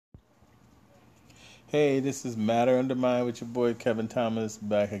Hey, this is Matter Under Mine with your boy Kevin Thomas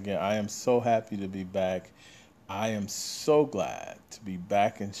back again. I am so happy to be back. I am so glad to be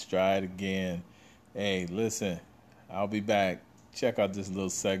back in stride again. Hey, listen, I'll be back. Check out this little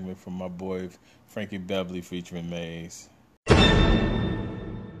segment from my boy Frankie Beverly featuring Maze.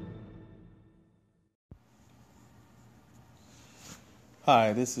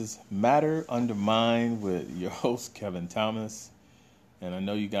 Hi, this is Matter Under Mine with your host Kevin Thomas. And I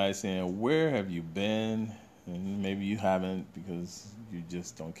know you guys saying, where have you been? And maybe you haven't because you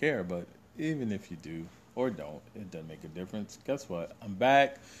just don't care. But even if you do or don't, it doesn't make a difference. Guess what? I'm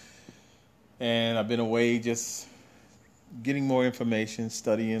back and I've been away just getting more information,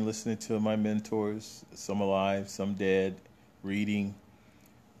 studying, listening to my mentors, some alive, some dead, reading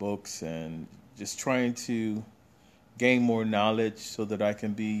books, and just trying to gain more knowledge so that I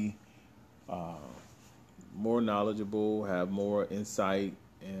can be uh, more knowledgeable, have more insight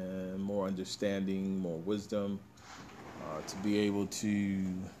and more understanding, more wisdom, to be able to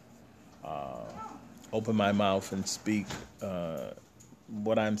uh, open my mouth and speak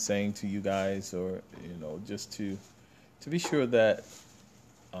what I'm saying to you guys, or just to be sure that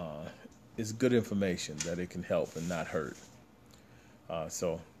uh, it's good information that it can help and not hurt.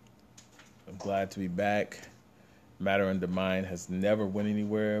 So I'm glad to be back. Matter Under Mind has never went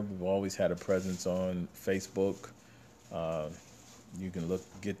anywhere. We've always had a presence on Facebook. Uh, you can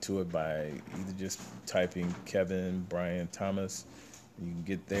get to it by either just typing Kevin Brian Thomas. You can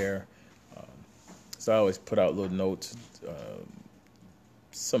get there. Um, so I always put out little notes,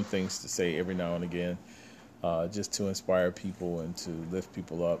 some things to say every now and again, just to inspire people and to lift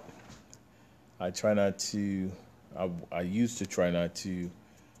people up. I try not to. I used to try not to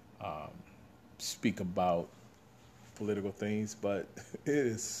um, speak about political things, but it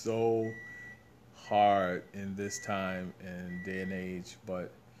is so hard in this time and day and age.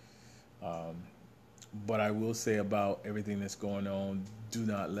 Um, but I will say about everything that's going on, do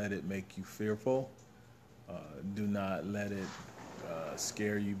not let it make you fearful. Uh, do not let it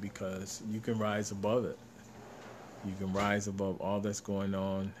scare you, because you can rise above it. You can rise above all that's going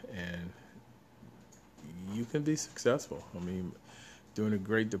on, and you can be successful. I mean, during the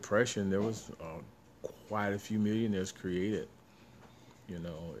Great Depression, there was quite a few millionaires created.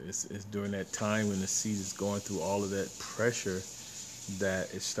 It's during that time when the seed is going through all of that pressure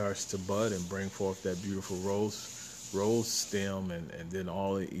that it starts to bud and bring forth that beautiful rose stem, and then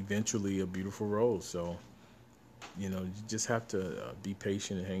all eventually a beautiful rose. So you just have to be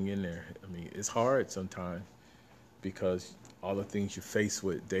patient and hang in there. I mean, it's hard sometimes because all the things you face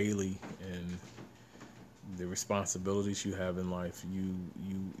with daily and the responsibilities you have in life,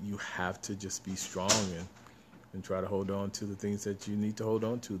 you have to just be strong and try to hold on to the things that you need to hold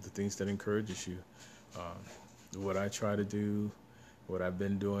on to, the things that encourages you. What I try to do, what I've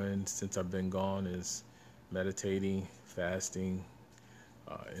been doing since I've been gone, is meditating, fasting,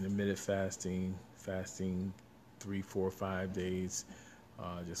 intermittent fasting, fasting 3, 4, 5 days,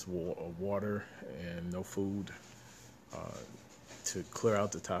 just water and no food, uh, to clear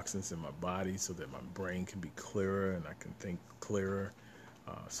out the toxins in my body so that my brain can be clearer and I can think clearer.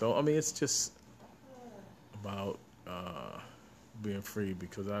 So I mean, it's just about being free,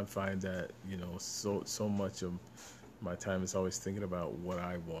 because I find that so much of my time is always thinking about what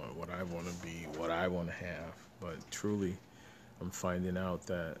I want to be, what I want to have. But truly, I'm finding out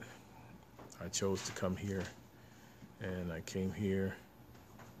that I chose to come here, and I came here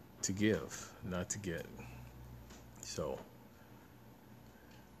to give, not to get. So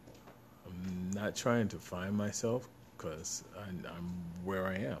I'm not trying to find myself, because I'm where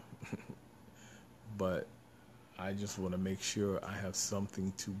I am. But I just want to make sure I have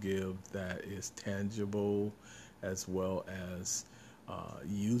something to give that is tangible, as well as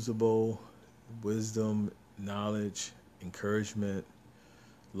usable, wisdom, knowledge, encouragement,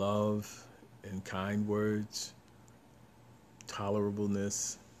 love, and kind words,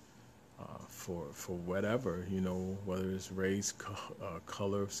 tolerableness, for whatever, whether it's race,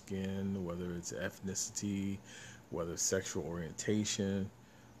 color of skin, whether it's ethnicity, whether it's sexual orientation.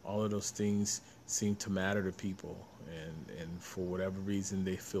 All of those things seem to matter to people, and for whatever reason,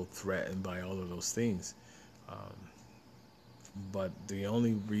 they feel threatened by all of those things. Um, but the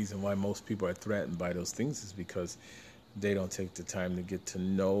only reason why most people are threatened by those things is because they don't take the time to get to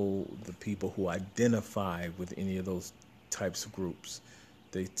know the people who identify with any of those types of groups.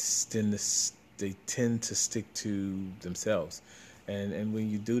 They tend to stick to themselves, and when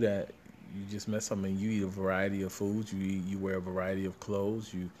you do that, you just mess up. I mean, you eat a variety of foods, you wear a variety of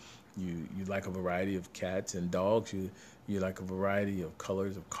clothes, you like a variety of cats and dogs, you like a variety of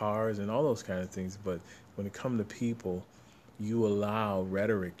colors of cars and all those kind of things. But when it comes to people, you allow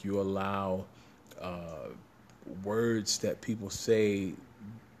rhetoric, you allow words that people say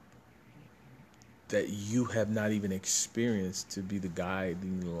that you have not even experienced to be the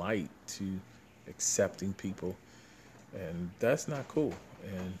guiding light to accepting people. And that's not cool.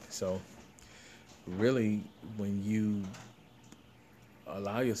 And so, really, when you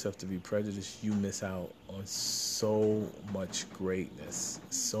allow yourself to be prejudiced, you miss out on so much greatness,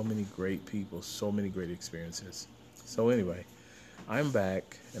 so many great people, so many great experiences. So, anyway, I'm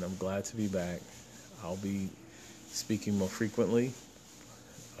back and I'm glad to be back. I'll be speaking more frequently,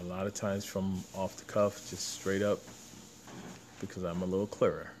 a lot of times from off the cuff, just straight up, because I'm a little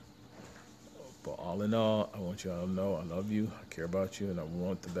clearer. But all in all, I want you all to know I love you, I care about you, and I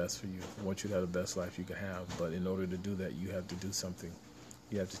want the best for you. I want you to have the best life you can have. But in order to do that, you have to do something.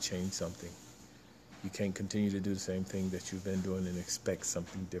 You have to change something. You can't continue to do the same thing that you've been doing and expect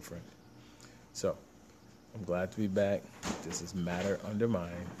something different. So, I'm glad to be back. This is Matter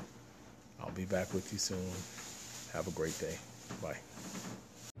Undermined. I'll be back with you soon. Have a great day. Bye.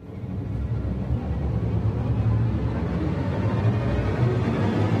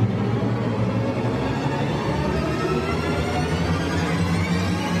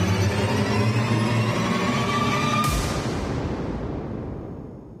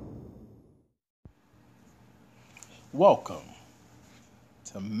 Welcome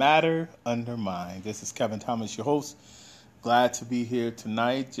to Matter Undermined. This is Kevin Thomas, your host. Glad to be here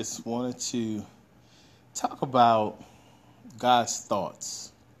tonight. Just wanted to talk about God's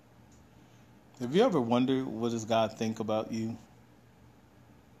thoughts. Have you ever wondered, what does God think about you?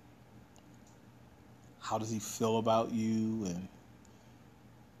 How does he feel about you? And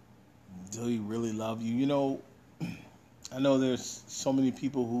do he really love you? You know, I know there's so many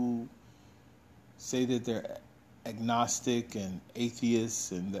people who say that they're agnostic and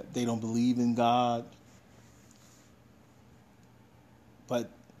atheists and that they don't believe in God. But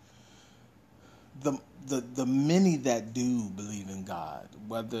the many that do believe in God,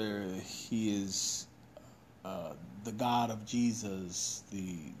 whether he is the God of Jesus,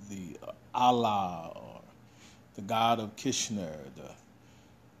 the Allah, or the God of Krishna,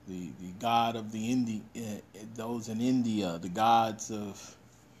 the God of those in India, the gods of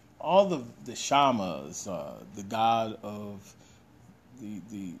all the shamas, the God of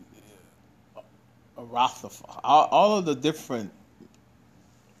the Arathapha, all of the different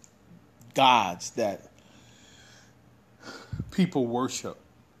gods that people worship.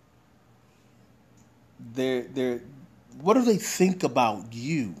 What do they think about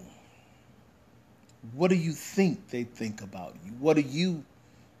you? What do you think they think about you? What do you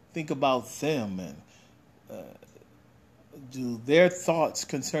think about them? And do their thoughts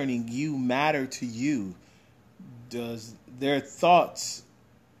concerning you matter to you? Does their thoughts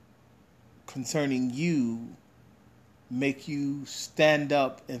concerning you make you stand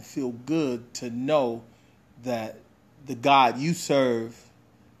up and feel good to know that the God you serve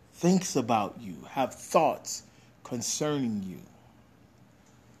thinks about you, have thoughts concerning you?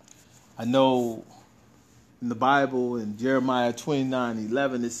 I know in the Bible, in Jeremiah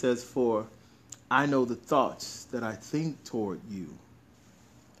 29:11, it says, "For I know the thoughts that I think toward you,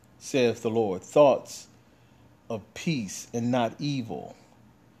 saith the Lord, thoughts of peace and not evil,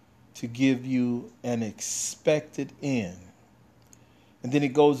 to give you an expected end." And then it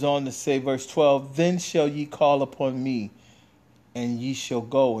goes on to say, verse 12, "Then shall ye call upon me, and ye shall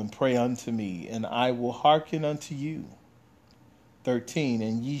go and pray unto me, and I will hearken unto you." 13,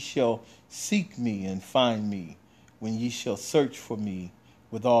 "And ye shall seek me and find me, when ye shall search for me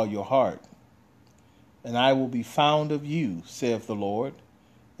with all your heart. And I will be found of you, saith the Lord,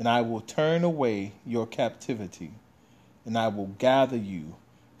 and I will turn away your captivity, and I will gather you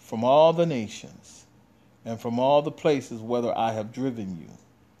from all the nations, and from all the places whither I have driven you,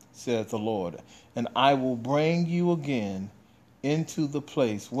 saith the Lord, and I will bring you again into the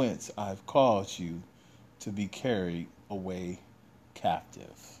place whence I have caused you to be carried away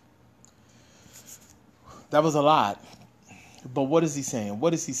captive." That was a lot. But what is he saying?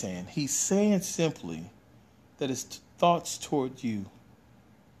 What is he saying? He's saying simply that his thoughts toward you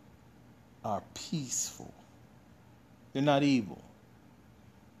are peaceful. They're not evil.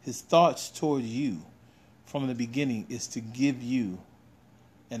 His thoughts toward you from the beginning is to give you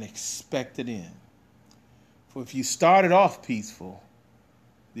an expected end. For if you started off peaceful,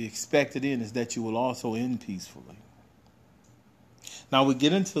 the expected end is that you will also end peacefully. Now we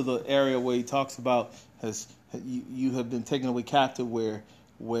get into the area where he talks about you have been taken away captive, where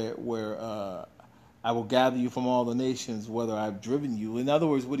I will gather you from all the nations, whether I've driven you. In other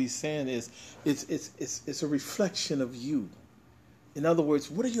words, what he's saying is it's a reflection of you. In other words,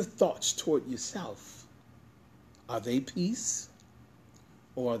 what are your thoughts toward yourself? Are they peace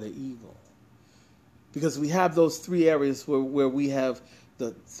or are they evil? Because we have those three areas where we have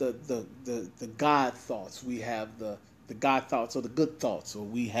the God thoughts, we have the God thoughts or the good thoughts, or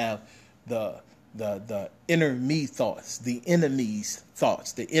we have the inner me thoughts, the enemy's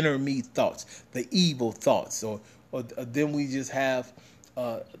thoughts, the inner me thoughts, the evil thoughts, or then we just have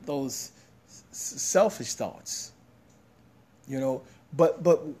those selfish thoughts, you know. But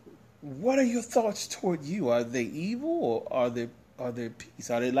what are your thoughts toward you? Are they evil, or are they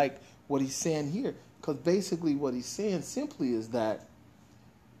peace? Are they like what he's saying here? Because basically what he's saying simply is that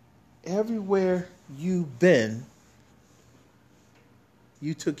everywhere you've been,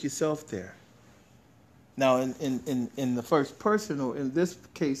 you took yourself there. Now, in the first person, or in this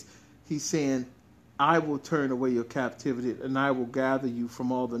case, he's saying, I will turn away your captivity, and I will gather you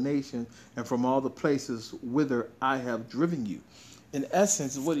from all the nations and from all the places whither I have driven you. In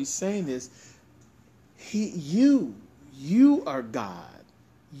essence, what he's saying is, you are God.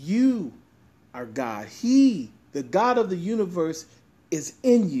 You are God. He, the God of the universe, is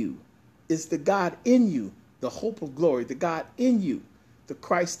in you. Is the God in you, the hope of glory, the God in you, the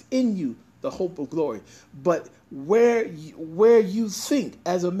Christ in you, the hope of glory. But where you think,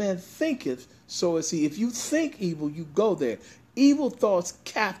 as a man thinketh, so is he. If you think evil, you go there. Evil thoughts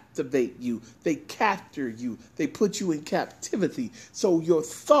captivate you. They capture you. They put you in captivity. So your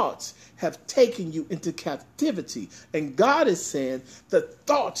thoughts have taken you into captivity. And God is saying, the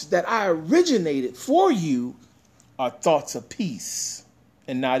thoughts that I originated for you are thoughts of peace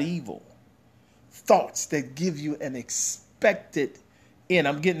and not evil. Thoughts that give you an expected end.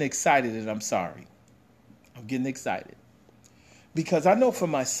 I'm getting excited, and I'm sorry. I'm getting excited. Because I know for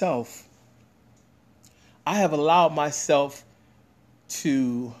myself, I have allowed myself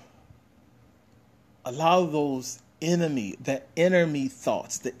to allow the enemy's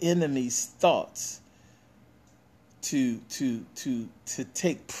thoughts to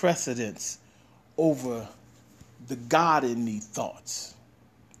take precedence over the God in me thoughts.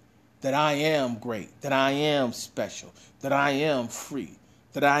 That I am great, that I am special, that I am free,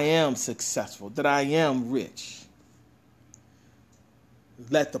 that I am successful, that I am rich.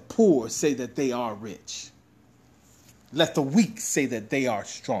 Let the poor say that they are rich. Let the weak say that they are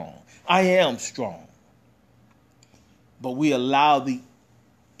strong. I am strong. But we allow the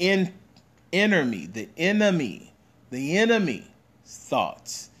enemy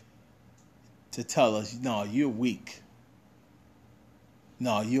thoughts to tell us, no, you're weak.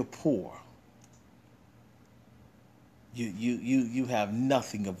 No, you're poor. You have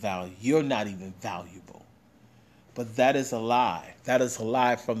nothing of value. You're not even valuable. But that is a lie. That is a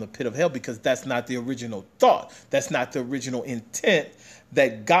lie from the pit of hell, because that's not the original thought. That's not the original intent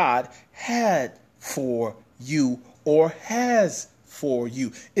that God had for you or has for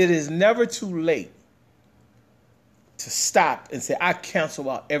you. It is never too late to stop and say, I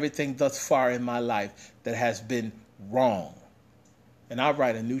cancel out everything thus far in my life that has been wrong. And I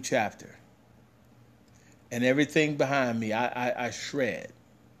write a new chapter. And everything behind me, I shred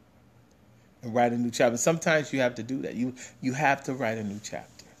and write a new chapter. Sometimes you have to do that. You have to write a new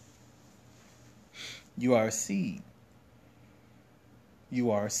chapter. You are a seed.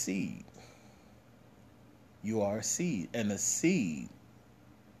 You are a seed. You are a seed. And a seed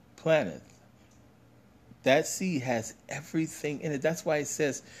planteth. That seed has everything in it. That's why it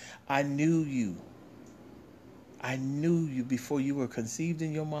says, I knew you. I knew you before you were conceived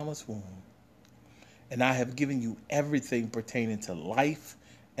in your mama's womb. And I have given you everything pertaining to life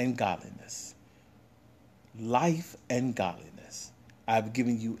and godliness. Life and godliness. I've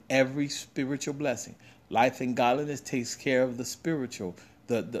given you every spiritual blessing. Life and godliness takes care of the spiritual.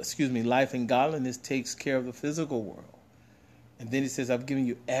 Life and godliness takes care of the physical world. And then it says, I've given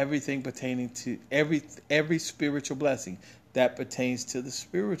you everything pertaining to every spiritual blessing that pertains to the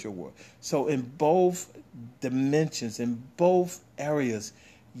spiritual world. So in both dimensions, in both areas,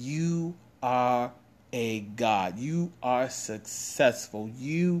 you are a God. You are successful.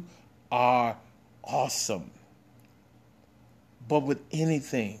 You are awesome. But with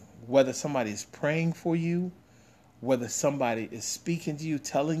anything, whether somebody is praying for you, whether somebody is speaking to you,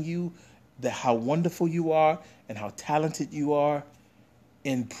 telling you that how wonderful you are and how talented you are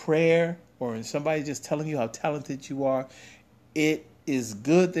in prayer, or in somebody just telling you how talented you are, it is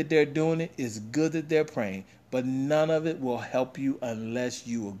good that they're doing it. It's good that they're praying. But none of it will help you unless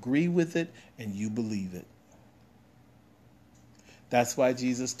you agree with it and you believe it. That's why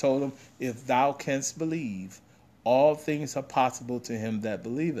Jesus told him, if thou canst believe, all things are possible to him that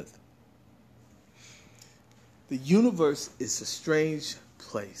believeth. The universe is a strange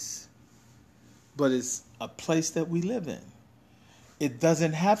place, but it's a place that we live in. It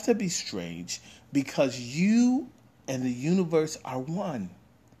doesn't have to be strange, because you and the universe are one.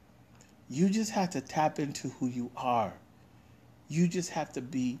 You just have to tap into who you are. You just have to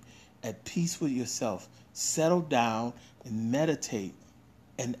be at peace with yourself. Settle down and meditate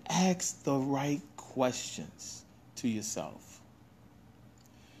and ask the right questions to yourself.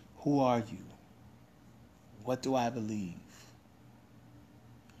 Who are you? What do I believe?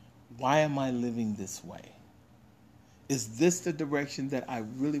 Why am I living this way? Is this the direction that I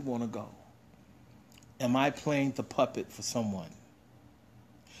really want to go? Am I playing the puppet for someone?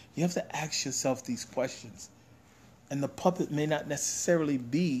 You have to ask yourself these questions. And the puppet may not necessarily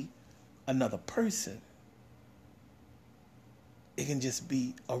be another person. It can just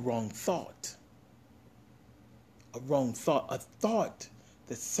be a wrong thought. A wrong thought. A thought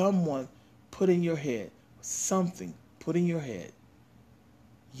that someone put in your head, something put in your head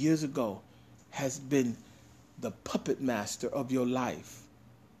years ago, has been the puppet master of your life,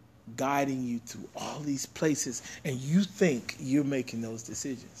 guiding you to all these places, and you think you're making those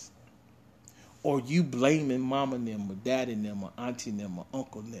decisions. Or you blaming mama and them, or daddy and them, or auntie and them, or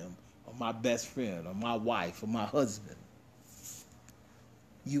uncle and them, or my best friend, or my wife, or my husband.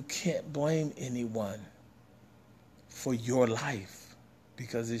 You can't blame anyone for your life,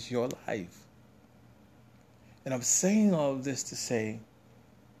 because it's your life. And I'm saying all of this to say,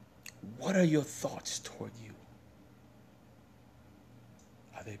 what are your thoughts toward you?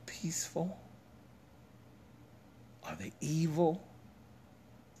 Are they peaceful? Are they evil?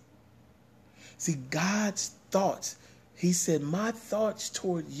 See, God's thoughts, he said, my thoughts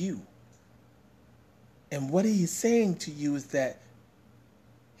toward you. And what he is saying to you is that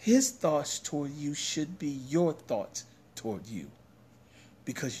his thoughts toward you should be your thoughts toward you,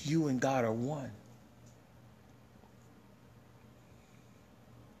 because you and God are one.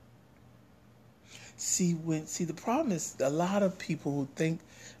 See, the problem is a lot of people who think,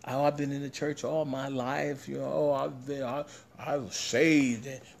 oh, I've been in the church all my life, I was saved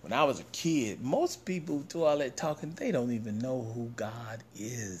when I was a kid. Most people who do all that talking, they don't even know who God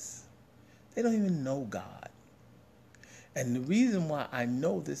is. They don't even know God. And the reason why I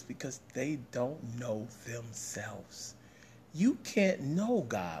know this, because they don't know themselves. You can't know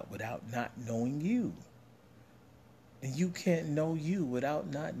God without not knowing you. And you can't know you without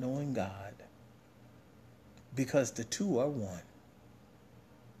not knowing God. Because the two are one.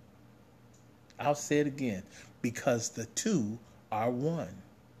 I'll say it again. Because the two are one.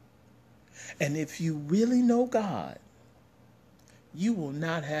 And if you really know God, you will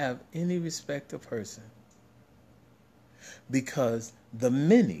not have any respect of person. Because the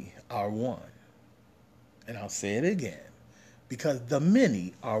many are one. And I'll say it again. Because the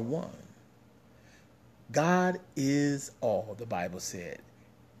many are one. God is all, the Bible said.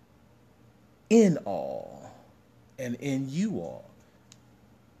 In all. And in you all.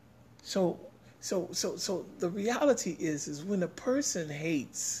 So the reality is when a person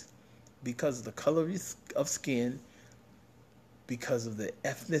hates because of the color of skin, because of the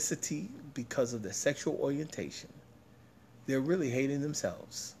ethnicity, because of their sexual orientation, they're really hating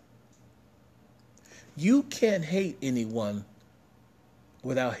themselves. You can't hate anyone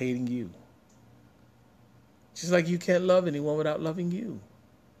without hating you. Just like you can't love anyone without loving you.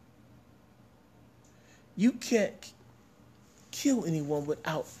 You can't kill anyone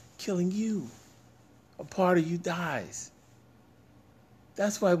without killing you. A part of you dies.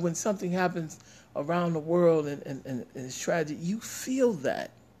 That's why when something happens around the world and it's tragic, you feel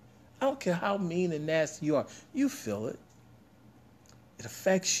that. I don't care how mean and nasty you are. You feel it. It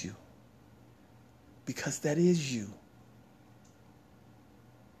affects you. Because that is you.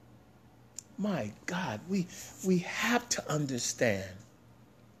 My God, we have to understand.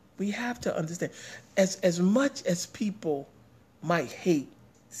 We have to understand. As much as people might hate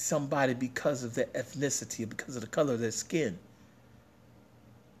somebody because of their ethnicity or because of the color of their skin,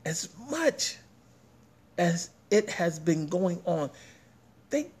 as much as it has been going on,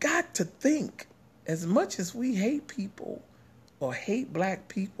 they got to think, as much as we hate people, or hate black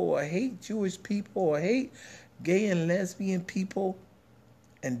people, or hate Jewish people, or hate gay and lesbian people,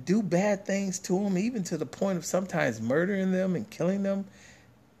 and do bad things to them, even to the point of sometimes murdering them and killing them,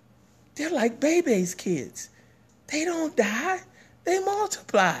 they're like baby's kids. They don't die. They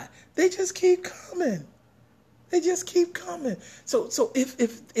multiply. They just keep coming. They just keep coming. So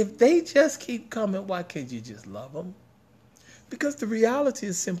if they just keep coming, why can't you just love them? Because the reality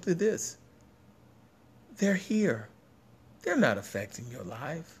is simply this. They're here. They're not affecting your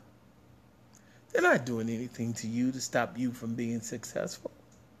life. They're not doing anything to you to stop you from being successful.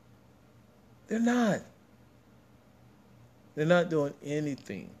 They're not. They're not doing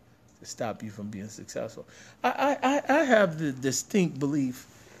anything to stop you from being successful. I have the distinct belief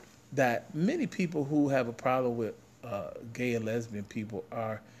that many people who have a problem with gay and lesbian people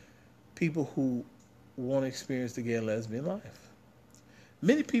are people who want to experience the gay and lesbian life.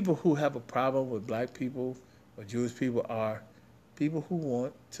 Many people who have a problem with black people or Jewish people are people who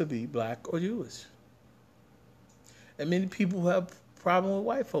want to be black or Jewish. And many people who have a problem with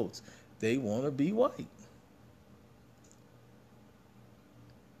white folks. They want to be white.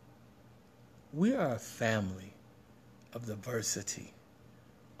 We are a family of diversity,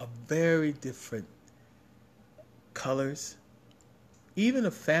 of very different colors, even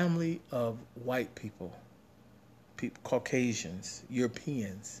a family of white people, Caucasians,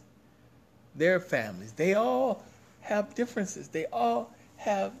 Europeans, their families. They all have differences. They all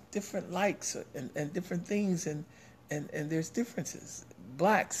have different likes and different things, and there's differences.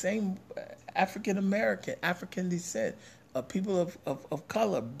 Black, same, African American, African descent, people of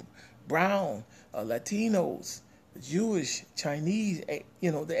color, brown, Latinos, Jewish, Chinese,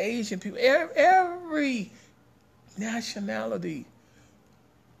 the Asian people, every nationality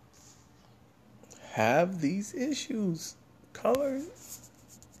have these issues. Color,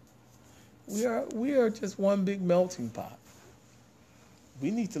 we are just one big melting pot. We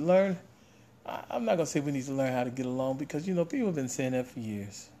need to learn. I'm not gonna say we need to learn how to get along, because people have been saying that for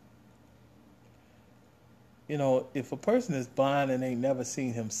years. If a person is blind and ain't never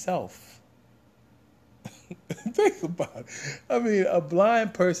seen himself, think about it. I mean, a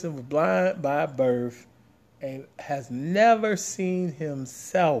blind person was blind by birth and has never seen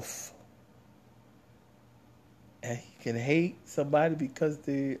himself, and he can hate somebody because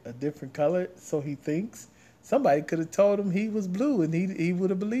they're a different color, so he thinks. Somebody could have told him he was blue, and he would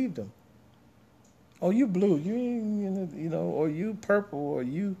have believed him. Oh, you blue, you ain't, or you purple, or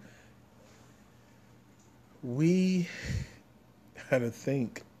you. We gotta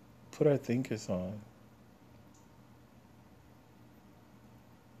think, put our thinkers on.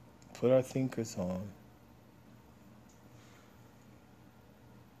 Put our thinkers on.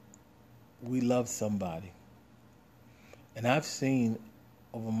 We love somebody. And I've seen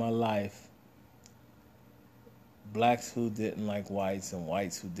over my life blacks who didn't like whites and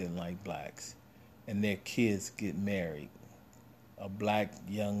whites who didn't like blacks, and their kids get married. A black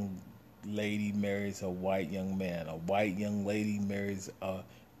young lady marries a white young man. A white young lady marries a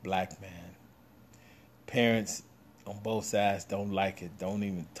black man. Parents on both sides don't like it, don't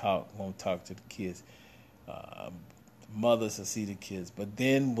even talk, won't talk to the kids. Mothers will see the kids. But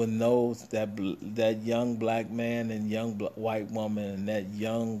then when that young black man and young white woman and that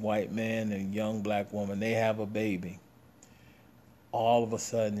young white man and young black woman, they have a baby, all of a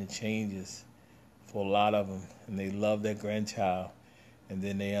sudden it changes for a lot of them, and they love their grandchild, and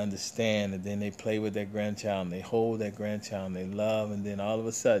then they understand, and then they play with their grandchild, and they hold their grandchild, and they love, and then all of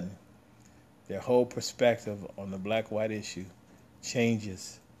a sudden their whole perspective on the black-white issue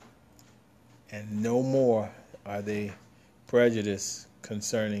changes, and no more are they prejudiced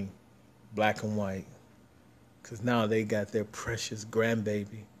concerning black and white, because now they got their precious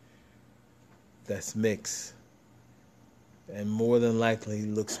grandbaby that's mixed, and more than likely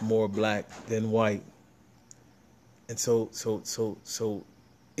looks more black than white. And so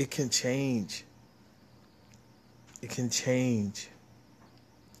it can change. It can change.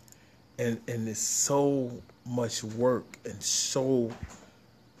 And it's so much work and so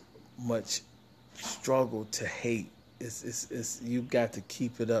much struggle to hate. It's you got to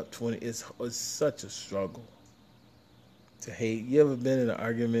keep it up. It's such a struggle to hate. You ever been in an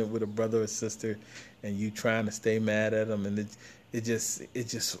argument with a brother or sister, and you trying to stay mad at them, and it just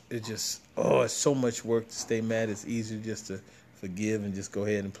it's so much work to stay mad. It's easier just to forgive and just go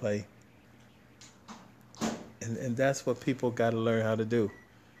ahead and play. And that's what people got to learn how to do.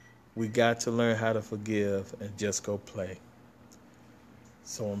 We got to learn how to forgive and just go play.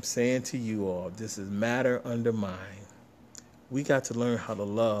 So I'm saying to you all, this is matter under mine. We got to learn how to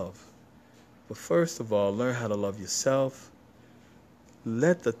love. But first of all, learn how to love yourself.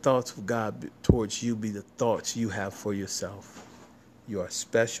 Let the thoughts of God towards you be the thoughts you have for yourself. You are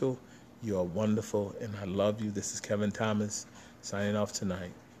special. You are wonderful. And I love you. This is Kevin Thomas signing off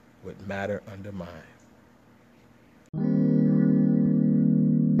tonight with Matter Under Mine.